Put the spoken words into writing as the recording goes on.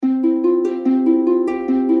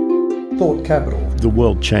Thought Capital. The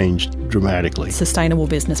world changed dramatically. Sustainable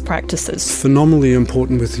business practices. Phenomenally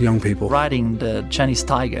important with young people. Riding the Chinese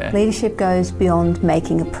tiger. Leadership goes beyond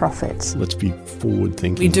making a profit. Let's be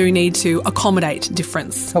forward-thinking. We do need to accommodate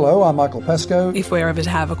difference. Hello, I'm Michael Pascoe. If we're ever to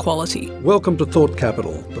have equality. Welcome to Thought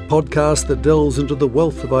Capital, the podcast that delves into the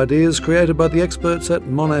wealth of ideas created by the experts at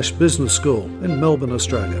Monash Business School in Melbourne,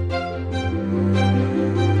 Australia.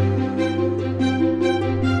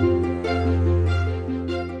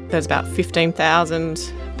 There's about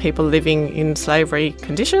 15,000 people living in slavery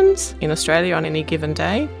conditions in Australia on any given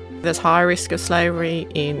day. There's high risk of slavery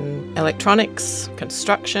in electronics,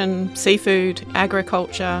 construction, seafood,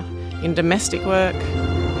 agriculture, in domestic work.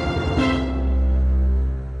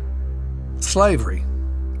 Slavery.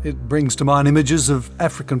 It brings to mind images of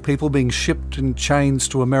African people being shipped in chains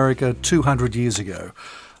to America 200 years ago.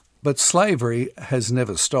 But slavery has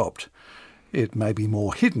never stopped. It may be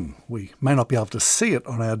more hidden. We may not be able to see it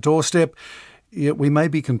on our doorstep, yet we may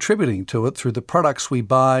be contributing to it through the products we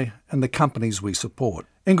buy and the companies we support.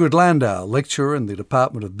 Ingrid Landau, lecturer in the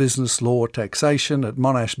Department of Business, Law, Taxation at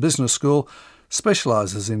Monash Business School,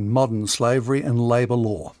 specialises in modern slavery and labour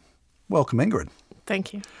law. Welcome, Ingrid.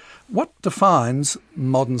 Thank you. What defines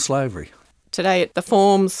modern slavery? Today, the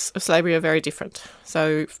forms of slavery are very different.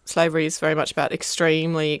 So slavery is very much about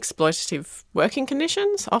extremely exploitative working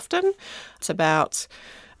conditions, often. It's about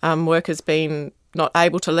workers being not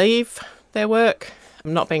able to leave their work,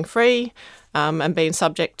 not being free, and being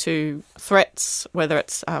subject to threats, whether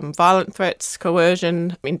it's violent threats,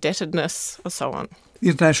 coercion, indebtedness, or so on. The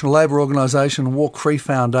International Labour Organisation and Walk Free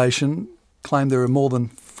Foundation claim there are more than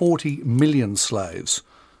 40 million slaves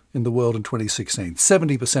in the world in 2016,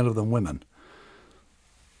 70% of them women.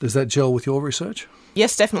 Does that gel with your research?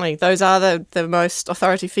 Yes, definitely. Those are the most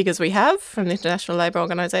authority figures we have from the International Labour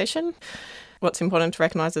Organisation. What's important to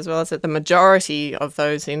recognise as well is that the majority of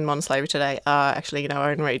those in modern slavery today are actually in our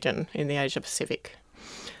own region, in the Asia Pacific.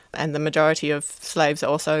 And the majority of slaves are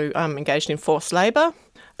also engaged in forced labour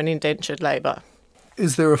and indentured labour.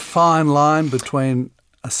 Is there a fine line between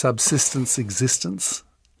a subsistence existence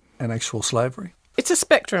and actual slavery? It's a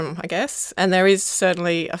spectrum, I guess, and there is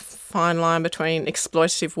certainly a fine line between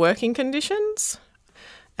exploitative working conditions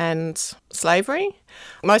and slavery.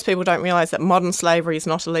 Most people don't realise that modern slavery is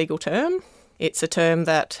not a legal term. It's a term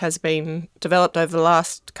that has been developed over the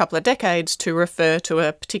last couple of decades to refer to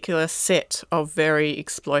a particular set of very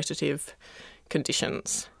exploitative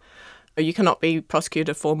conditions. You cannot be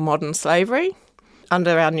prosecuted for modern slavery.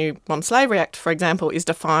 Under our new Modern Slavery Act, for example, is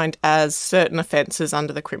defined as certain offences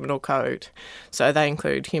under the Criminal Code. So they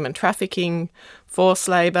include human trafficking, forced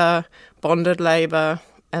labour, bonded labour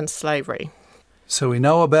and slavery. So we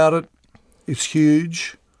know about it. It's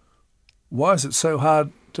huge. Why is it so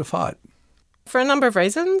hard to fight? For a number of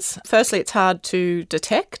reasons. Firstly, it's hard to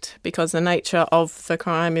detect because the nature of the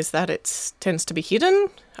crime is that it tends to be hidden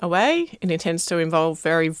away and it tends to involve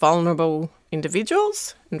very vulnerable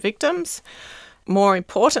individuals and victims. More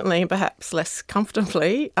importantly, perhaps less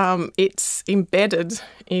comfortably, it's embedded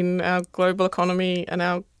in our global economy and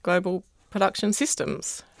our global production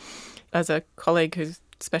systems. As a colleague who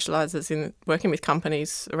specialises in working with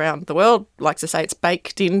companies around the world likes to say, it's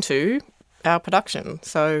baked into our production.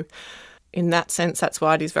 So in that sense, that's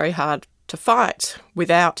why it is very hard to fight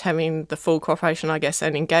without having the full cooperation, I guess,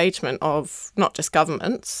 and engagement of not just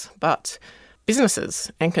governments, but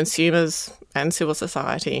businesses and consumers and civil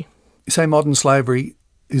society. You say modern slavery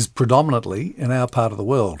is predominantly in our part of the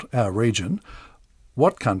world, our region.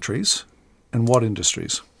 What countries and what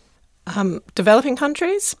industries? Developing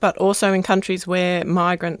countries, but also in countries where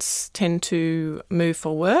migrants tend to move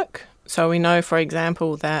for work. So we know, for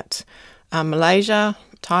example, that Malaysia,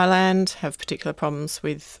 Thailand have particular problems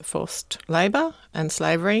with forced labour and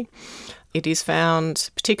slavery. It is found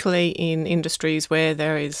particularly in industries where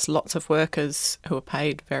there is lots of workers who are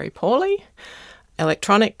paid very poorly.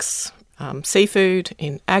 Electronics, seafood,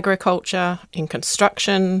 in agriculture, in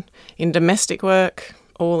construction, in domestic work,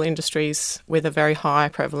 all industries with a very high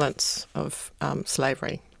prevalence of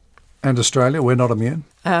slavery. And Australia, we're not immune?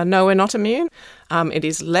 No, we're not immune. It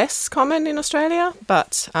is less common in Australia,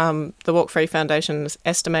 but the Walk Free Foundation has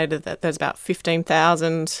estimated that there's about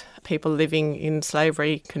 15,000 people living in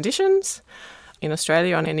slavery conditions in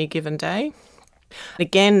Australia on any given day.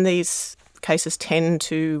 Again, these cases tend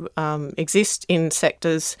to exist in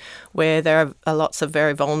sectors where there are lots of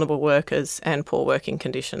very vulnerable workers and poor working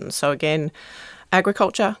conditions. So again,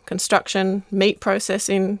 agriculture, construction, meat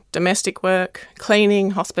processing, domestic work, cleaning,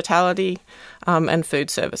 hospitality, and food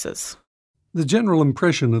services. The general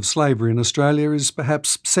impression of slavery in Australia is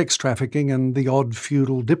perhaps sex trafficking and the odd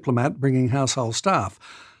feudal diplomat bringing household staff.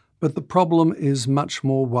 But the problem is much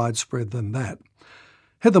more widespread than that.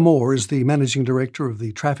 Heather Moore is the Managing Director of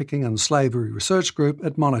the Trafficking and Slavery Research Group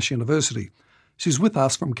at Monash University. She's with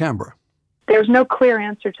us from Canberra. There's no clear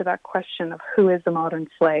answer to that question of who is a modern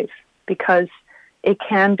slave, because it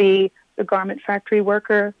can be the garment factory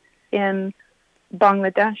worker in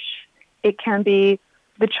Bangladesh. It can be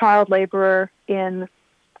the child laborer in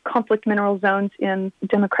conflict mineral zones in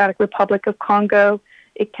Democratic Republic of Congo.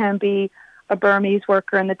 It can be a Burmese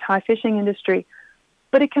worker in the Thai fishing industry.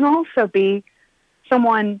 But it can also be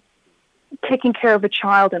someone taking care of a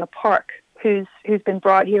child in a park who's been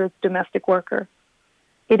brought here as a domestic worker.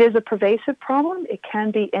 It is a pervasive problem. It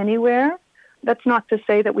can be anywhere. That's not to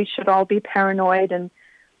say that we should all be paranoid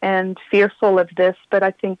and fearful of this, but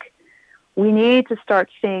I think we need to start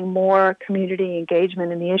seeing more community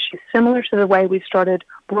engagement in the issue, similar to the way we started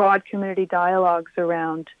broad community dialogues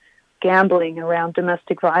around gambling, around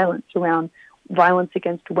domestic violence, around violence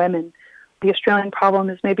against women. The Australian problem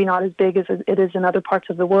is maybe not as big as it is in other parts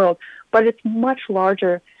of the world, but it's much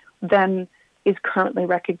larger than is currently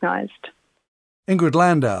recognised. Ingrid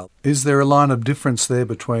Landau, is there a line of difference there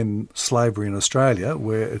between slavery in Australia,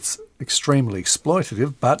 where it's extremely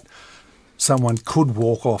exploitative, but someone could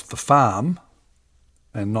walk off the farm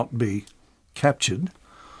and not be captured,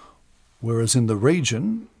 whereas in the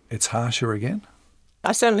region it's harsher again?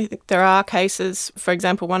 I certainly think there are cases. For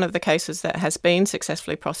example, one of the cases that has been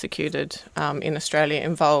successfully prosecuted in Australia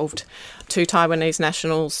involved 2 Taiwanese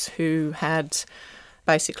nationals who had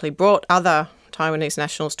basically brought other Taiwanese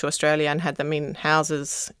nationals to Australia and had them in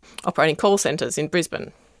houses operating call centres in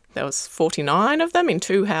Brisbane. There was 49 of them in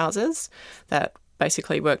 2 houses that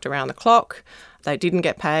basically worked around the clock. They didn't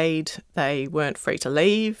get paid, they weren't free to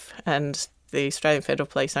leave, and the Australian Federal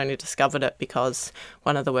Police only discovered it because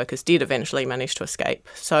one of the workers did eventually manage to escape.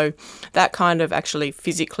 So that kind of actually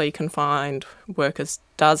physically confined workers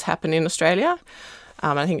does happen in Australia.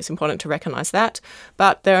 I think it's important to recognise that.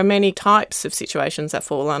 But there are many types of situations that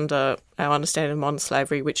fall under our understanding of modern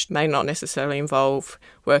slavery, which may not necessarily involve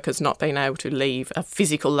workers not being able to leave a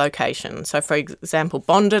physical location. So, for example,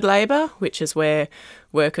 bonded labour, which is where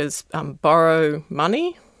workers borrow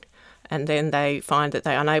money and then they find that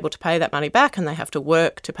they're unable to pay that money back and they have to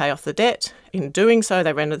work to pay off the debt. In doing so,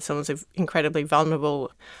 they render themselves incredibly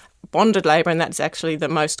vulnerable. Bonded labour, and that's actually the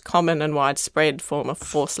most common and widespread form of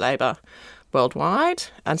forced labour worldwide,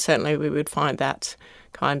 and certainly we would find that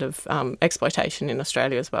kind of exploitation in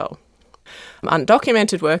Australia as well.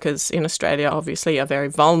 Undocumented workers in Australia obviously are very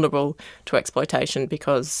vulnerable to exploitation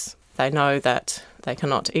because they know that they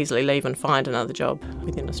cannot easily leave and find another job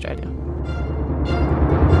within Australia.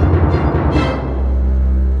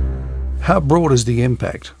 How broad is the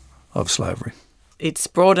impact of slavery? It's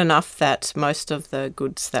broad enough that most of the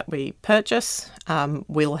goods that we purchase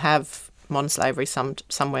will have modern slavery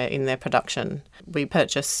somewhere in their production. We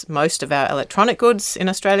purchase most of our electronic goods in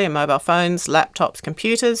Australia. Mobile phones, laptops,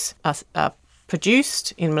 computers are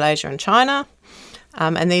produced in Malaysia and China.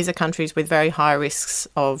 And these are countries with very high risks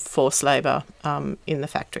of forced labour in the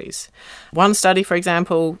factories. One study, for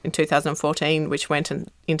example, in 2014, which went and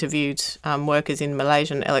interviewed workers in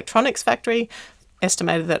Malaysian electronics factory,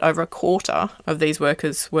 estimated that over a quarter of these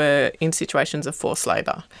workers were in situations of forced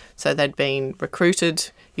labour. So they'd been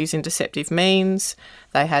recruited using deceptive means,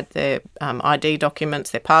 they had their ID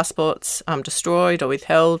documents, their passports destroyed or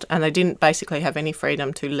withheld, and they didn't basically have any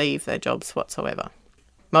freedom to leave their jobs whatsoever.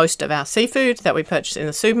 Most of our seafood that we purchase in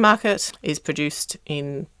the supermarket is produced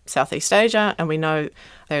in Southeast Asia, and we know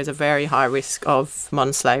there is a very high risk of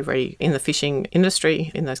modern slavery in the fishing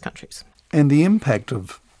industry in those countries. And the impact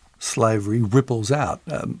of slavery ripples out.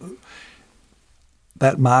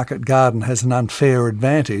 That market garden has an unfair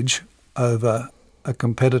advantage over a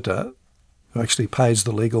competitor who actually pays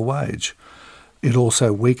the legal wage. It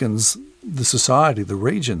also weakens the society, the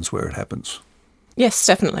regions where it happens. Yes,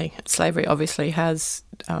 definitely. Slavery obviously has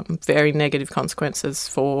very negative consequences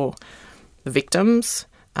for the victims,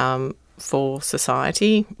 for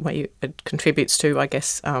society, where it contributes to, I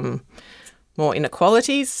guess, more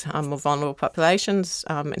inequalities, more vulnerable populations.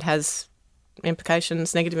 It has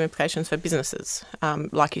negative implications for businesses.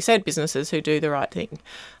 Like you said, businesses who do the right thing.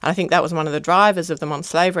 And I think that was one of the drivers of the Modern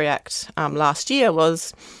Slavery Act last year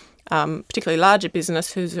was particularly larger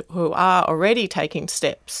businesses who are already taking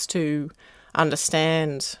steps to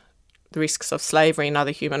understand the risks of slavery and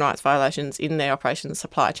other human rights violations in their operations and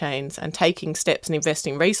supply chains and taking steps and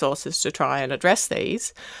investing resources to try and address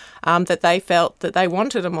these, that they felt that they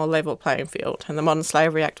wanted a more level playing field. And the Modern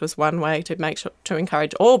Slavery Act was one way to make sure to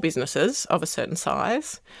encourage all businesses of a certain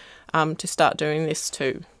size to start doing this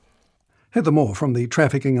too. Heather Moore from the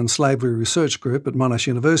Trafficking and Slavery Research Group at Monash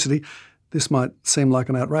University. This might seem like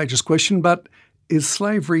an outrageous question, but is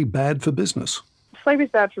slavery bad for business? Slavery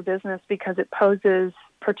is bad for business because it poses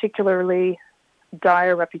particularly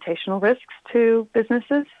dire reputational risks to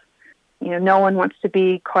businesses. No one wants to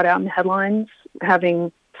be caught out in the headlines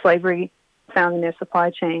having slavery found in their supply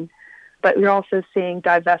chain. But we're also seeing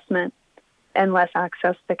divestment and less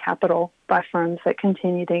access to capital by firms that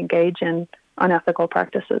continue to engage in unethical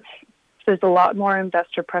practices. So there's a lot more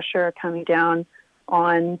investor pressure coming down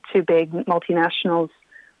on two big multinationals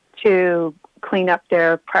to clean up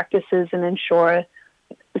their practices and ensure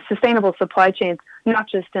sustainable supply chains, not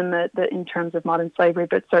just in terms of modern slavery,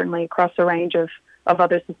 but certainly across a range of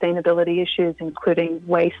other sustainability issues, including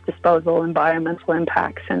waste disposal, environmental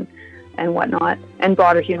impacts, and whatnot, and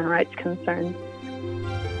broader human rights concerns.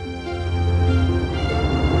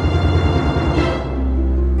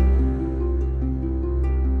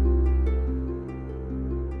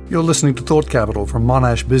 You're listening to Thought Capital from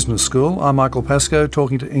Monash Business School. I'm Michael Pascoe,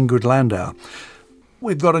 talking to Ingrid Landau.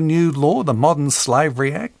 We've got a new law, the Modern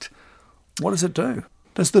Slavery Act. What does it do?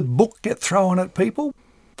 Does the book get thrown at people?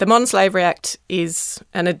 The Modern Slavery Act is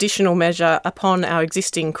an additional measure upon our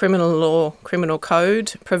existing criminal law, criminal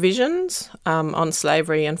code provisions on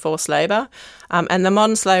slavery and forced labour. And the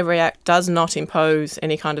Modern Slavery Act does not impose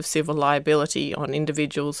any kind of civil liability on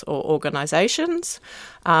individuals or organisations.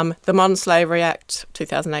 The Modern Slavery Act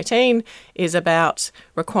 2018 is about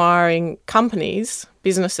requiring companies,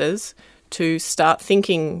 businesses, to start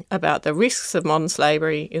thinking about the risks of modern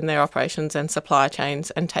slavery in their operations and supply chains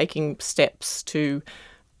and taking steps to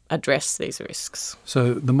address these risks.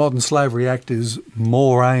 So the Modern Slavery Act is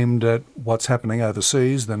more aimed at what's happening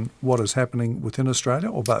overseas than what is happening within Australia,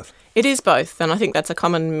 or both? It is both, and I think that's a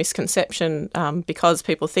common misconception because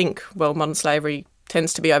people think, well, modern slavery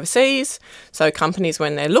tends to be overseas, so companies,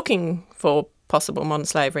 when they're looking for possible modern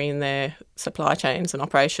slavery in their supply chains and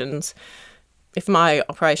operations, if my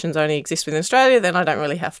operations only exist within Australia, then I don't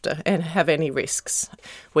really have to have any risks.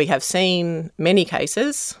 We have seen many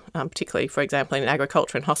cases, particularly, for example, in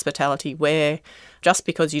agriculture and hospitality, where just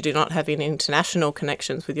because you do not have any international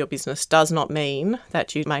connections with your business does not mean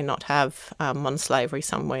that you may not have modern slavery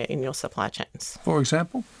somewhere in your supply chains. For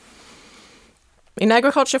example? In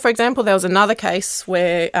agriculture, for example, there was another case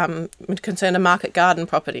where it concerned a market garden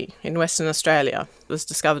property in Western Australia. It was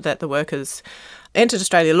discovered that the workers entered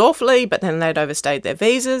Australia lawfully, but then they'd overstayed their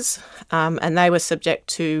visas, and they were subject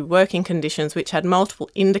to working conditions which had multiple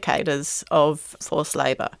indicators of forced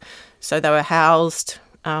labour. So they were housed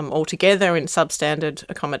all together in substandard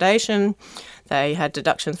accommodation. They had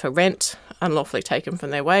deductions for rent unlawfully taken from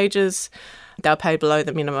their wages. They were paid below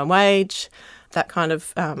the minimum wage. That kind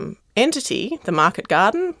of entity, the market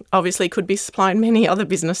garden, obviously could be supplying many other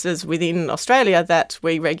businesses within Australia that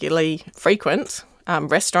we regularly frequent.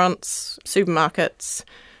 Restaurants, supermarkets,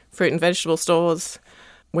 fruit and vegetable stores,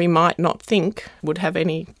 we might not think would have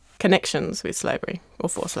any connections with slavery or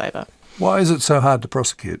forced labour. Why is it so hard to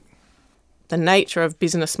prosecute? The nature of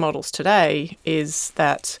business models today is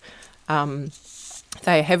that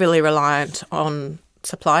they are heavily reliant on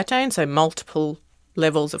supply chain, so multiple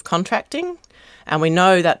levels of contracting. And we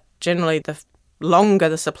know that generally the longer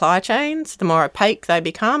the supply chains, the more opaque they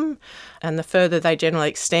become, and the further they generally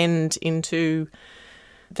extend to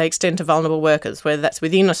vulnerable workers, whether that's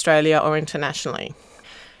within Australia or internationally.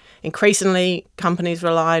 Increasingly, companies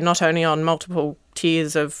rely not only on multiple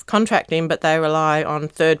tiers of contracting, but they rely on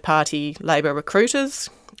third-party labour recruiters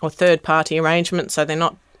or third-party arrangements, so they're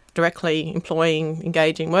not directly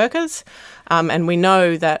engaging workers. And we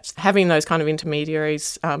know that having those kind of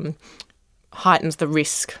intermediaries heightens the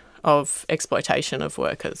risk of exploitation of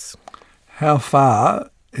workers. How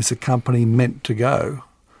far is a company meant to go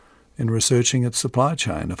in researching its supply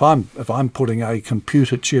chain? If I'm putting a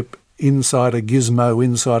computer chip inside a gizmo,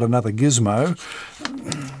 inside another gizmo,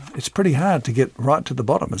 it's pretty hard to get right to the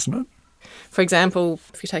bottom, isn't it? For example,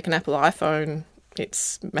 if you take an Apple iPhone,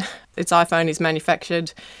 its iPhone is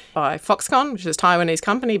manufactured by Foxconn, which is a Taiwanese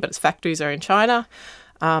company, but its factories are in China.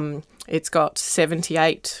 It's got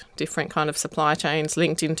 78 different kind of supply chains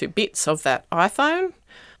linked into bits of that iPhone.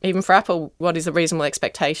 Even for Apple, what is a reasonable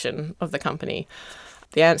expectation of the company?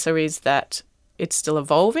 The answer is that it's still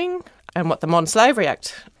evolving, and what the Modern Slavery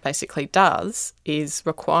Act basically does is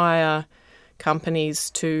require companies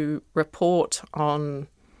to report on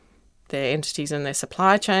their entities and their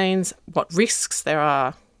supply chains, what risks there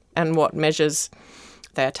are and what measures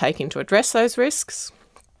they are taking to address those risks.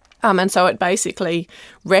 And so it basically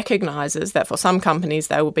recognises that for some companies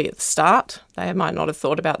they will be at the start. They might not have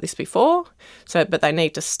thought about this before, but they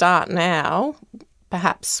need to start now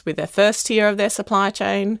perhaps with their first tier of their supply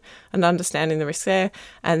chain and understanding the risks there.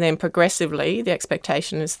 And then progressively, the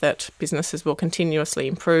expectation is that businesses will continuously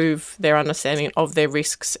improve their understanding of their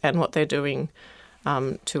risks and what they're doing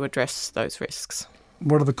to address those risks.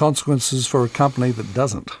 What are the consequences for a company that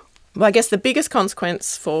doesn't? Well, I guess the biggest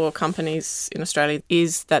consequence for companies in Australia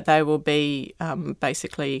is that they will be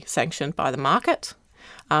basically sanctioned by the market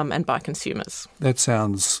and by consumers. That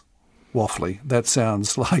sounds waffly. That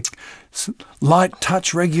sounds like light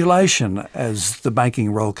touch regulation, as the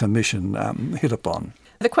Banking Royal Commission hit upon.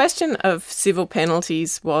 The question of civil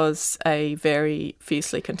penalties was a very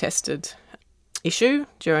fiercely contested issue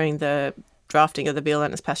during the drafting of the bill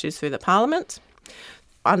and its passage through the Parliament.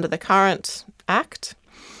 Under the current Act,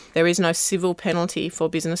 there is no civil penalty for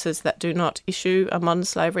businesses that do not issue a modern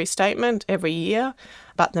slavery statement every year,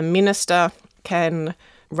 but the minister can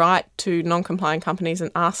write to non-compliant companies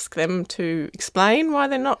and ask them to explain why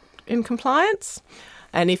they're not in compliance.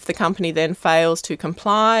 And if the company then fails to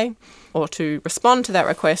comply or to respond to that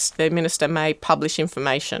request, the minister may publish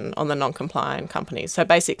information on the non-compliant companies. So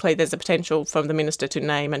basically there's a potential for the minister to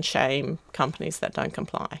name and shame companies that don't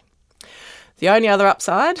comply. The only other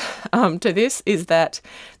upside to this is that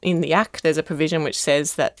in the Act there's a provision which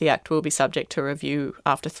says that the Act will be subject to review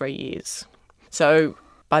after 3 years. So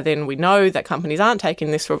by then we know that companies aren't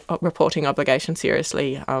taking this reporting obligation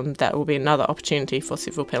seriously. That will be another opportunity for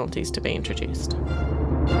civil penalties to be introduced.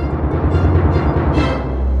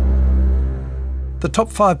 The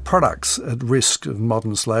top 5 products at risk of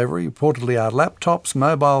modern slavery reportedly are laptops,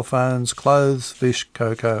 mobile phones, clothes, fish,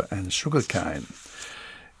 cocoa and sugarcane.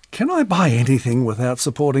 Can I buy anything without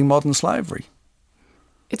supporting modern slavery?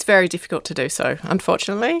 It's very difficult to do so,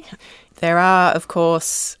 unfortunately. There are, of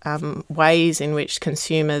course, ways in which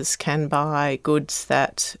consumers can buy goods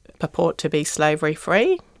that purport to be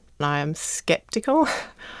slavery-free. I am sceptical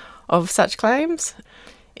of such claims.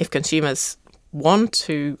 If consumers want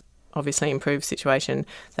to obviously improve the situation,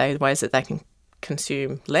 there are ways that they can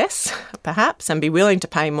consume less, perhaps, and be willing to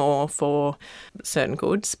pay more for certain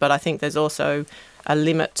goods. But I think there's also a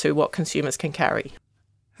limit to what consumers can carry.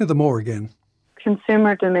 Heather Moore again.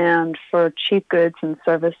 Consumer demand for cheap goods and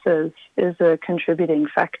services is a contributing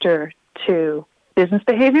factor to business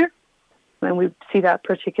behaviour. And we see that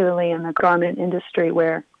particularly in the garment industry,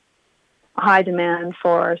 where high demand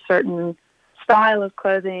for a certain style of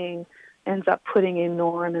clothing ends up putting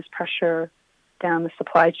enormous pressure down the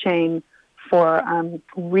supply chain for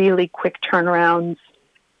really quick turnarounds.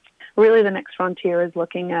 Really, the next frontier is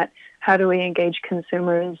looking at how do we engage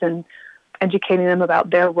consumers and educating them about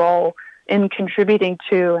their role in contributing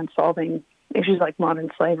to and solving issues like modern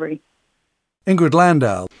slavery. Ingrid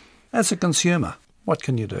Landau, as a consumer, what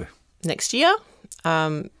can you do? Next year,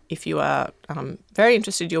 if you are very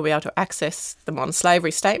interested, you'll be able to access the modern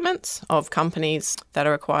slavery statements of companies that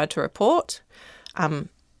are required to report.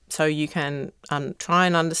 So you can try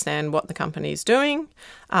and understand what the company is doing.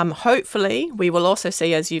 Hopefully, we will also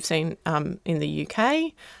see, as you've seen in the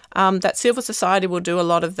UK, that civil society will do a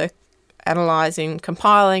lot of the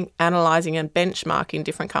compiling, analysing and benchmarking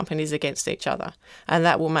different companies against each other. And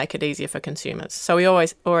that will make it easier for consumers. So we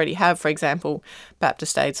already have, for example,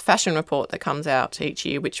 Baptist Aid's fashion report that comes out each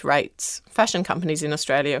year, which rates fashion companies in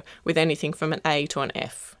Australia with anything from an A to an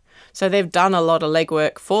F. So they've done a lot of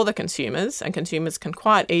legwork for the consumers, and consumers can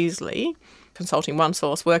quite easily, consulting one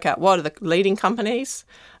source, work out what are the leading companies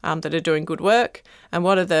that are doing good work and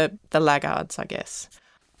what are the laggards, I guess.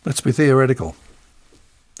 Let's be theoretical.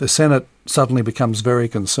 The Senate suddenly becomes very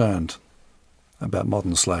concerned about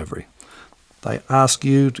modern slavery. They ask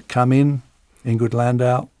you to come in, Ingrid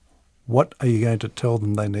Landau. What are you going to tell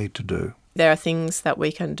them they need to do? There are things that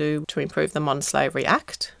we can do to improve the Modern Slavery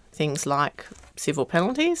Act, things like civil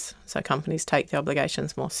penalties, so companies take the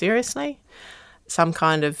obligations more seriously. Some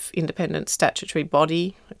kind of independent statutory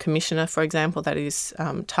body, a commissioner, for example, that is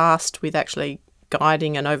tasked with actually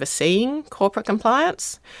guiding and overseeing corporate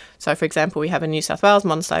compliance. So, for example, we have a New South Wales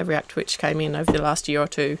Modern Slavery Act which came in over the last year or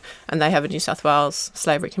two, and they have a New South Wales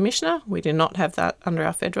Slavery Commissioner. We do not have that under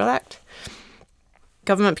our Federal Act.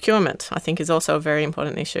 Government procurement, I think, is also a very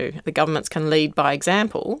important issue. The governments can lead by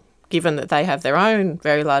example, given that they have their own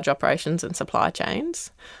very large operations and supply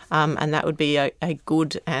chains, and that would be a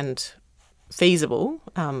good and feasible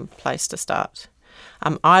place to start.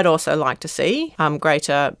 I'd also like to see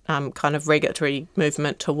greater kind of regulatory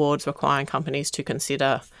movement towards requiring companies to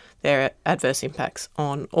consider their adverse impacts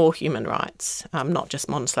on all human rights, not just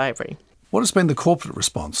modern slavery. What has been the corporate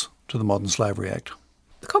response to the Modern Slavery Act?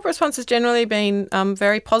 The corporate response has generally been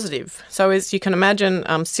very positive. So as you can imagine,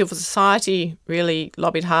 civil society really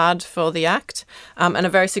lobbied hard for the Act, and a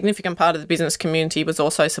very significant part of the business community was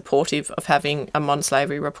also supportive of having a modern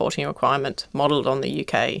slavery reporting requirement modelled on the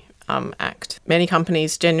UK Act. Many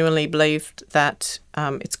companies genuinely believed that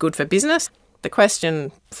it's good for business. The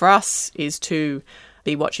question for us is to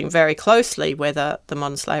be watching very closely whether the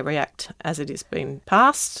Modern Slavery Act, as it is being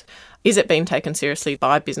passed, is it being taken seriously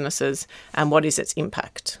by businesses, and what is its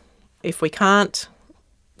impact? If we can't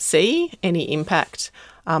see any impact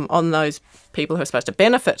on those people who are supposed to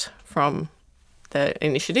benefit from the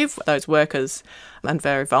initiative, those workers and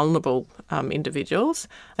very vulnerable individuals,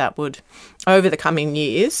 that would, over the coming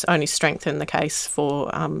years, only strengthen the case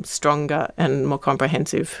for stronger and more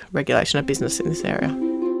comprehensive regulation of business in this area.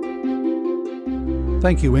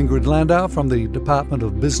 Thank you, Ingrid Landau from the Department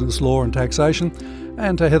of Business Law and Taxation,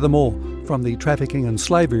 and to Heather Moore from the Trafficking and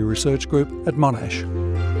Slavery Research Group at Monash.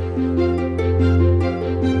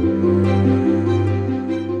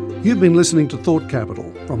 You've been listening to Thought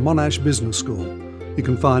Capital from Monash Business School. You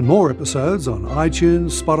can find more episodes on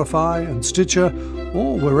iTunes, Spotify and Stitcher,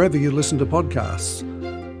 or wherever you listen to podcasts.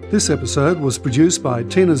 This episode was produced by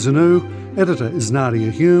Tina Zanu, editor is Nadia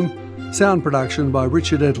Hume, sound production by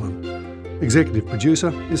Richard Edlin. Executive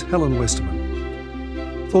producer is Helen Westerman.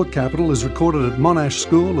 Thought Capital is recorded at Monash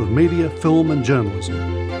School of Media, Film and Journalism.